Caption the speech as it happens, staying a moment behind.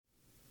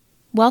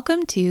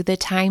Welcome to the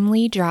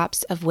Timely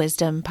Drops of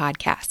Wisdom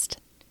podcast.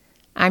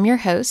 I'm your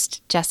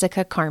host,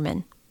 Jessica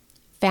Carmen,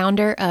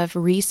 founder of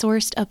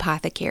Resourced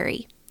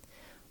Apothecary,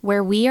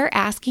 where we are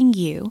asking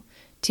you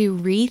to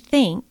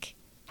rethink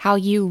how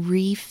you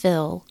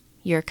refill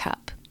your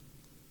cup.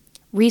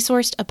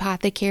 Resourced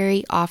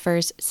Apothecary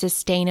offers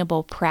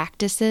sustainable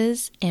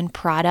practices and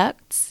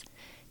products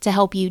to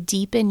help you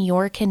deepen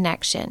your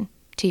connection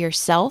to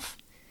yourself,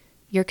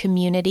 your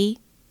community,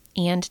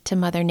 and to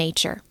Mother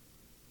Nature.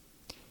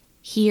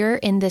 Here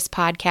in this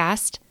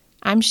podcast,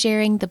 I'm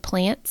sharing the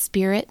plant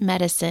spirit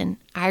medicine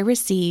I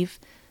receive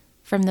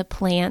from the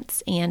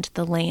plants and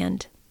the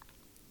land.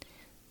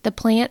 The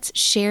plants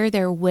share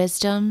their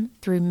wisdom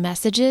through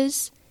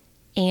messages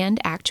and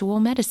actual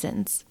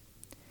medicines.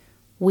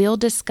 We'll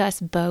discuss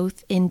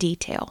both in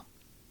detail.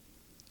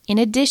 In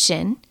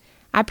addition,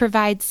 I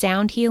provide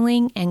sound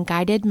healing and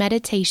guided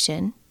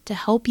meditation to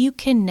help you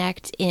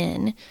connect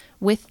in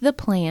with the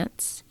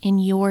plants in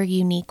your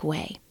unique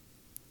way.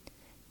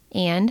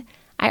 And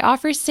I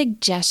offer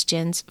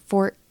suggestions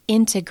for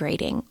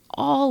integrating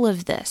all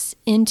of this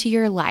into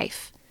your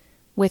life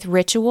with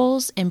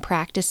rituals and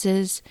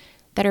practices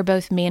that are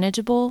both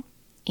manageable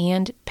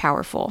and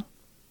powerful.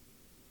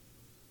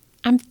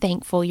 I'm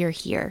thankful you're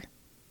here.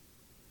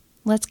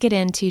 Let's get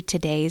into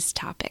today's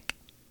topic.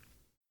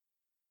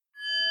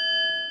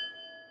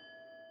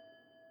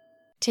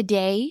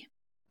 Today,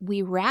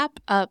 we wrap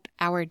up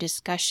our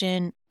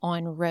discussion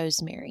on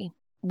rosemary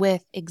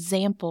with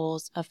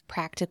examples of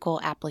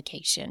practical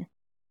application.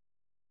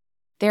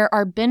 There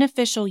are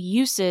beneficial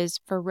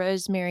uses for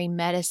rosemary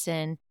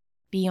medicine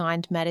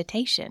beyond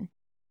meditation.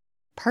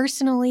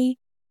 Personally,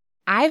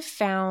 I've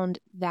found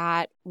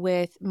that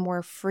with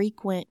more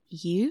frequent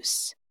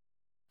use,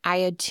 I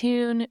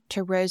attune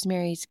to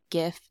rosemary's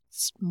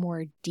gifts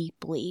more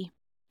deeply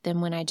than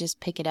when I just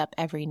pick it up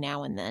every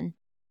now and then.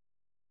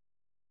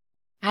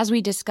 As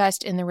we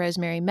discussed in the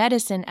rosemary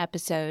medicine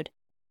episode,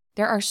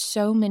 there are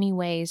so many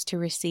ways to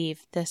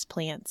receive this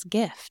plant's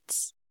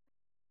gifts.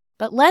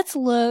 But let's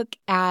look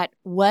at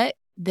what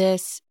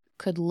this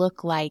could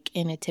look like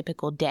in a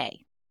typical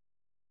day.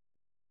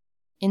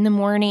 In the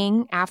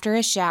morning, after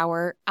a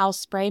shower, I'll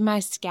spray my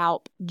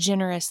scalp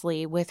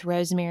generously with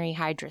rosemary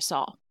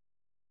hydrosol.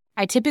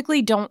 I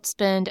typically don't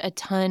spend a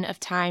ton of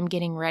time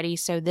getting ready,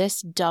 so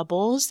this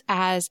doubles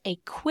as a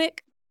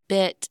quick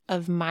bit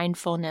of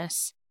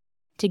mindfulness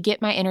to get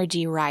my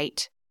energy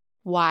right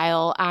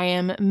while I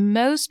am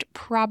most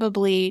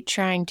probably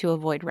trying to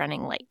avoid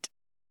running late.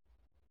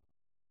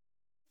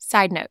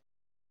 Side note,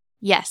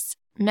 yes,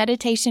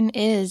 meditation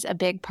is a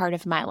big part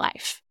of my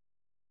life.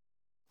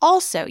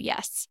 Also,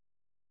 yes,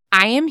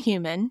 I am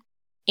human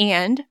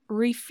and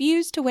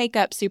refuse to wake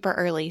up super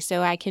early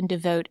so I can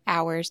devote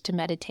hours to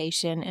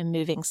meditation and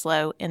moving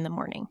slow in the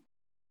morning.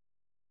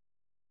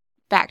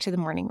 Back to the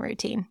morning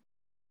routine.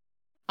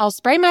 I'll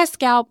spray my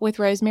scalp with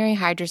rosemary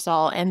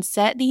hydrosol and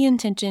set the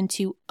intention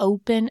to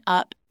open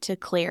up to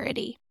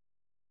clarity.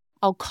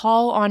 I'll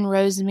call on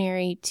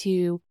rosemary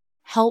to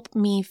help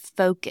me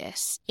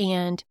focus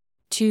and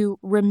to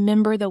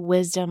remember the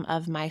wisdom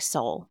of my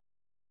soul.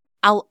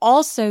 I'll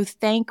also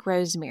thank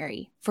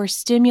rosemary for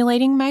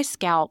stimulating my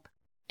scalp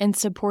and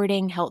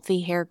supporting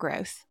healthy hair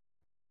growth.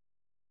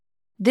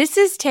 This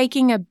is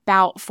taking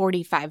about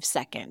 45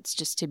 seconds,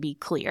 just to be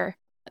clear.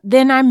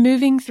 Then I'm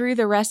moving through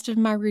the rest of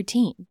my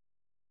routine.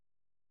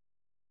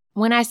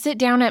 When I sit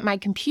down at my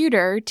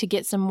computer to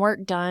get some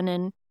work done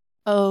and,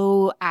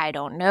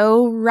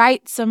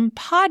 write some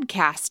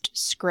podcast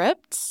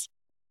scripts,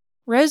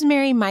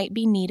 rosemary might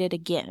be needed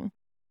again.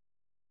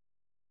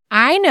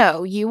 I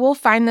know you will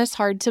find this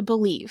hard to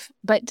believe,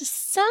 but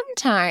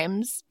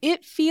sometimes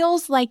it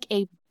feels like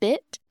a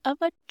bit of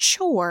a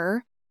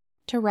chore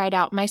to write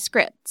out my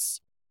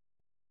scripts.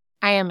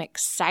 I am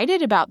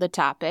excited about the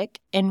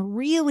topic and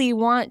really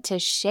want to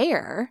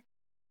share,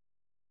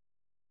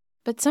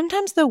 but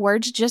sometimes the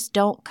words just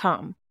don't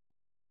come.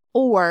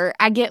 Or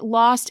I get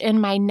lost in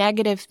my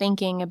negative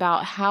thinking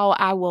about how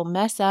I will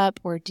mess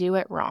up or do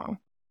it wrong.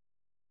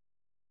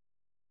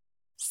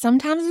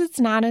 Sometimes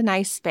it's not a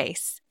nice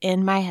space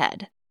in my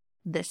head.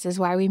 This is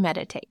why we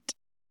meditate.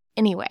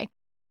 Anyway,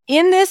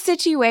 in this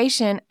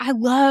situation, I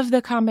love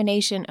the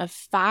combination of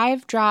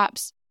 5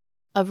 drops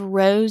of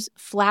rose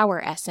flower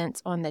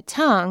essence on the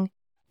tongue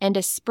and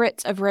a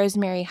spritz of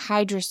rosemary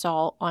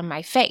hydrosol on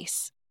my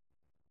face.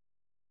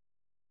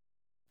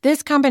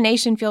 This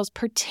combination feels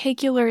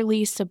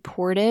particularly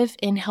supportive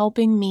in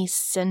helping me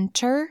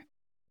center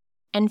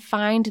and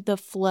find the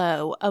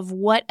flow of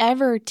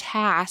whatever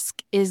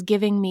task is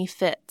giving me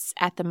fits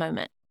at the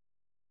moment.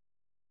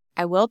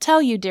 I will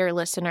tell you, dear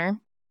listener,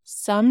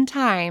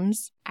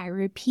 sometimes I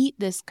repeat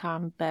this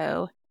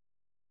combo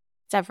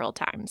several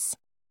times.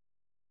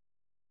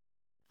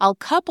 I'll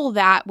couple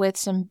that with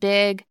some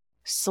big,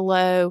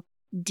 slow,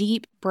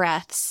 deep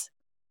breaths,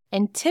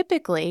 and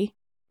typically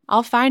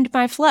I'll find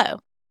my flow.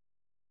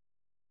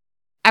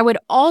 I would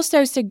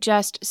also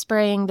suggest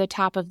spraying the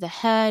top of the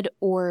head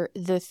or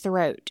the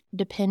throat,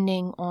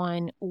 depending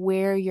on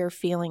where you're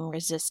feeling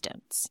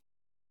resistance.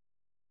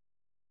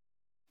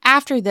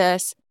 after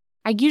this,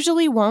 I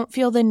usually won't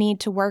feel the need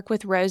to work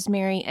with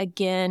rosemary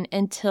again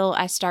until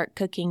I start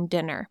cooking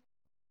dinner.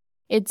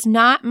 It's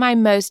not my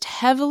most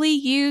heavily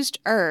used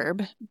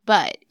herb,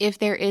 but if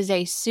there is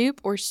a soup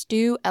or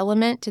stew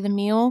element to the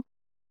meal,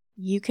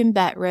 you can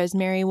bet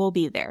rosemary will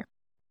be there.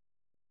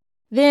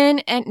 Then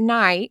at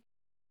night,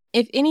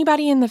 if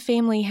anybody in the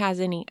family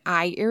has any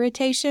eye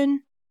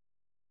irritation,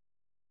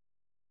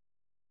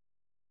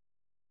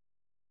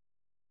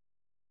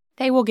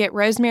 they will get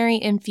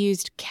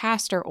rosemary-infused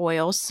castor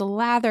oil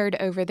slathered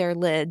over their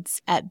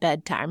lids at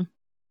bedtime.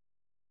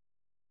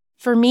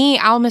 For me,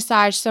 I'll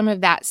massage some of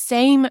that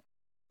same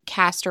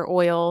castor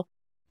oil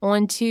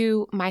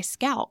onto my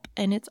scalp,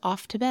 and it's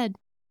off to bed.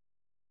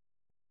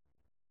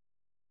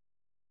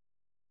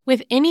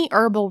 With any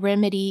herbal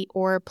remedy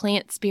or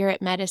plant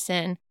spirit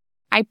medicine,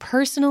 I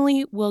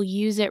personally will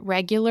use it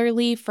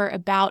regularly for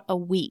about a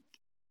week,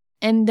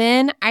 and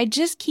then I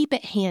just keep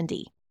it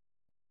handy.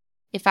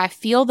 If I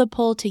feel the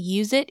pull to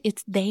use it,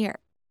 it's there.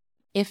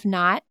 If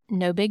not,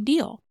 no big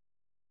deal.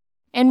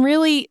 And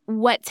really,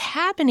 what's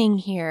happening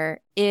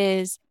here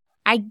is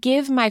I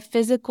give my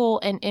physical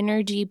and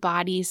energy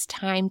bodies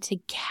time to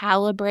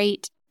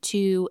calibrate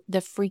to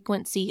the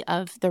frequency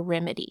of the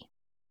remedy.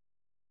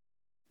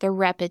 The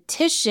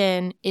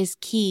repetition is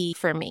key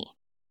for me.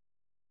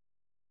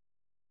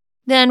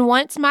 Then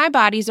once my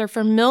bodies are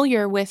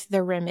familiar with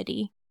the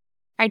remedy,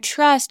 I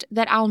trust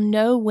that I'll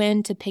know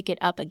when to pick it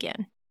up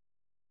again.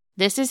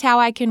 This is how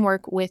I can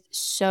work with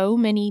so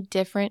many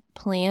different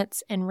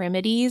plants and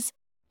remedies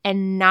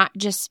and not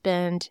just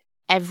spend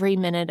every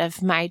minute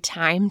of my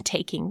time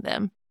taking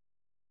them.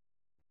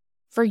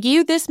 For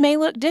you, this may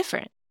look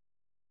different.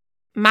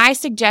 My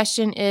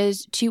suggestion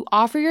is to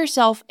offer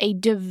yourself a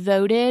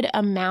devoted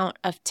amount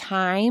of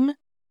time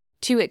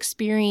to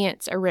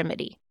experience a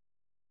remedy.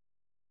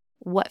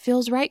 What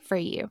feels right for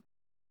you?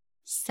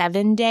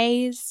 7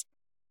 days?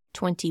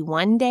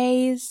 21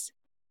 days?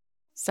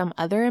 Some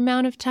other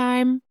amount of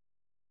time?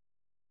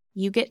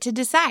 You get to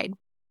decide.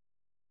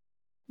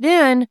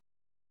 Then,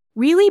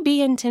 really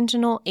be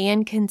intentional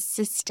and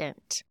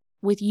consistent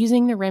with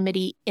using the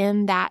remedy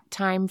in that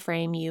time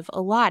frame you've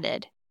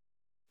allotted.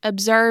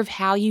 Observe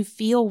how you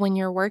feel when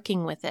you're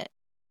working with it.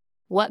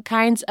 What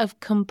kinds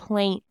of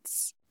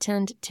complaints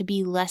tend to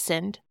be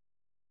lessened?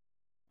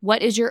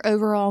 What is your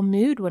overall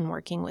mood when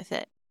working with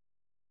it?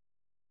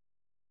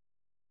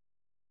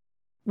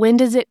 When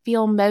does it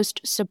feel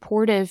most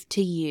supportive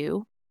to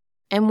you?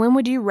 And when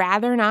would you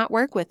rather not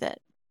work with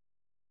it?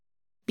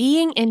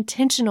 Being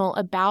intentional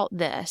about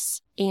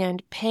this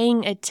and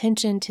paying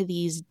attention to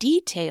these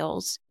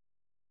details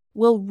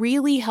will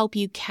really help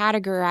you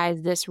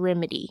categorize this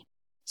remedy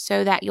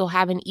so that you'll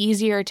have an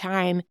easier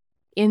time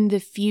in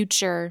the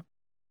future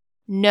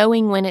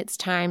knowing when it's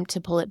time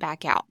to pull it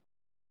back out.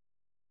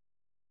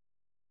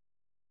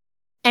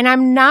 And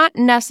I'm not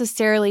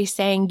necessarily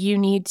saying you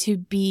need to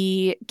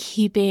be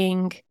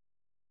keeping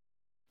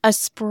a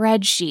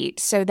spreadsheet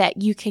so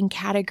that you can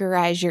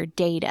categorize your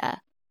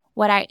data.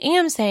 What I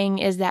am saying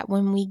is that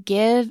when we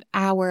give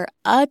our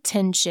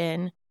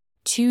attention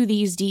to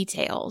these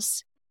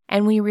details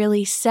and we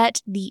really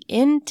set the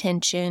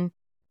intention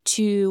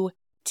to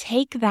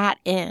take that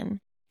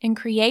in and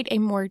create a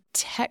more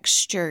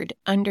textured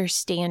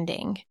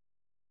understanding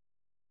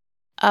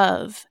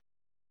of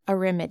a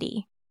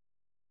remedy,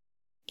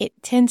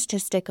 it tends to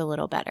stick a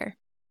little better.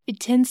 It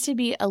tends to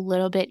be a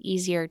little bit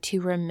easier to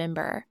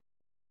remember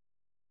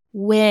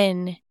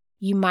when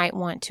you might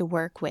want to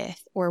work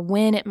with or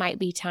when it might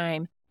be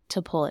time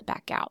to pull it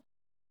back out.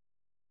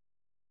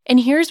 And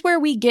here's where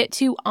we get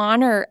to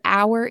honor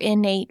our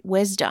innate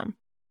wisdom.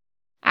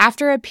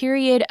 After a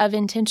period of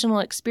intentional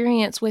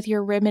experience with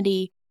your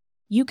remedy,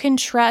 you can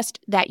trust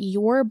that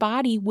your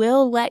body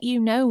will let you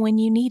know when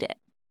you need it.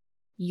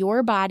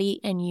 Your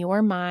body and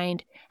your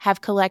mind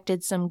have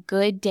collected some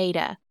good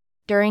data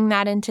during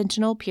that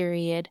intentional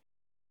period,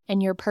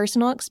 and your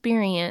personal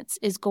experience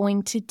is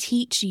going to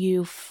teach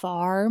you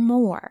far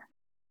more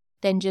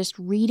than just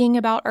reading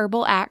about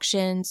herbal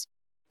actions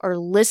or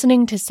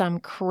listening to some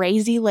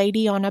crazy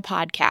lady on a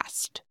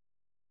podcast.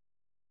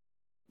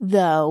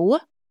 Though,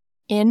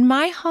 in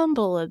my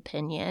humble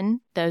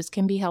opinion, those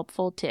can be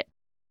helpful too.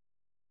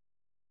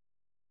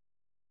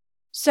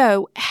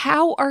 So,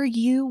 how are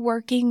you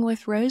working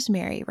with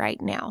rosemary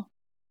right now?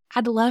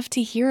 I'd love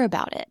to hear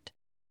about it.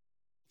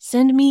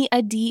 Send me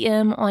a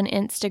DM on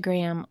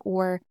Instagram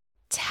or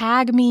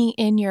tag me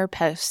in your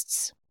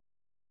posts.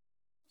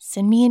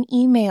 Send me an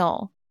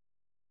email.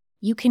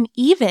 You can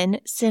even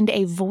send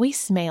a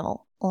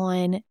voicemail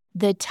on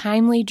the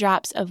Timely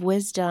Drops of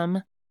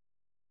Wisdom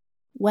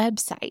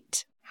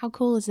website. How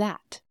cool is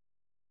that?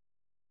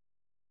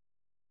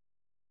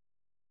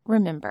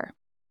 Remember,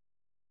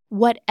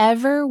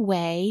 whatever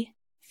way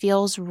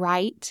feels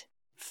right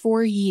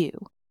for you,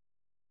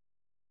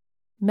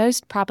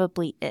 most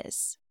probably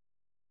is.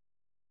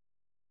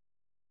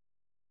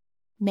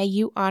 May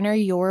you honor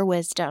your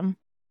wisdom,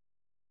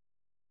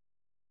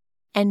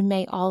 and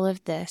may all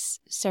of this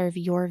serve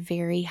your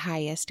very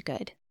highest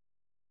good.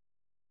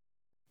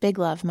 Big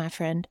love, my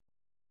friend.